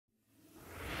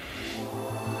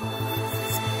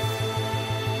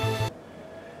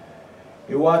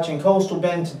You're watching Coastal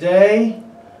Bend Today.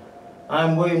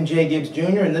 I'm William J. Gibbs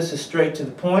Jr. and this is Straight to the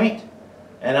Point.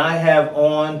 And I have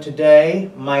on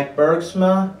today Mike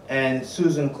Bergsma and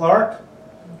Susan Clark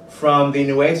from the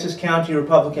Nueces County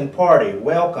Republican Party.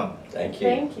 Welcome. Thank you.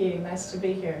 Thank you. Nice to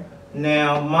be here.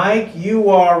 Now, Mike,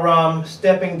 you are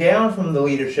stepping down from the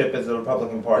leadership as the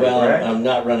Republican Party, Well, correct? I'm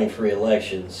not running for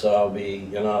re-election, so I'll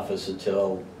be in office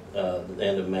until the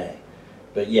end of May.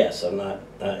 But yes, I'm not,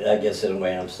 I guess in a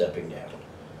way I'm stepping down.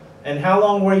 And how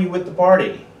long were you with the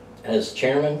party? As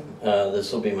chairman,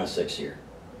 this will be my 6th year.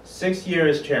 6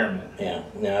 years as chairman. Yeah.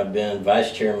 Now I've been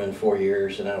vice chairman 4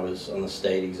 years, and I was on the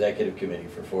state executive committee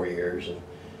for 4 years, and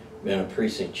been a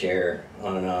precinct chair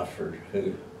on and off for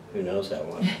who knows how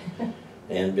long,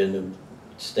 and been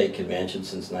to state convention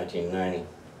since 1990.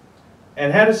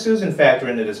 And how does Susan factor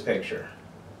into this picture?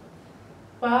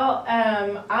 Well,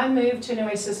 I moved to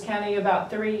Nueces County about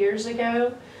 3 years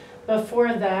ago.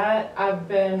 Before that, I've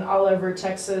been all over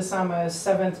Texas. I'm a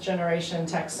 7th generation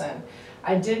Texan.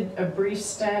 I did a brief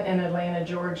stint in Atlanta,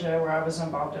 Georgia, where I was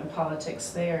involved in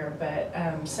politics there. But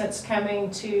since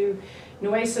coming to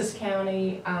Nueces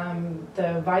County, I'm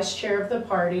the vice chair of the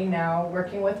party now,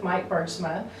 working with Mike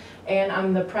Bergsma, and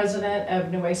I'm the president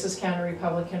of Nueces County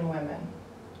Republican Women.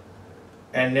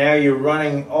 And now you're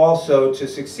running also to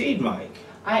succeed Mike.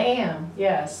 I am,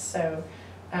 yes. So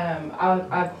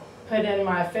I put in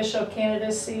my official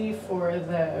candidacy for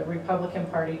the Republican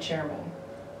Party chairman.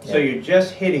 So you're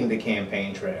just hitting the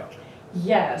campaign trail.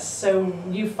 Yes, so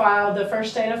you filed, the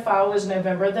first day to file was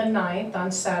November the 9th on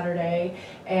Saturday,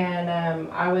 and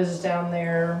I was down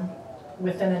there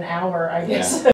within an hour, I guess. Yeah.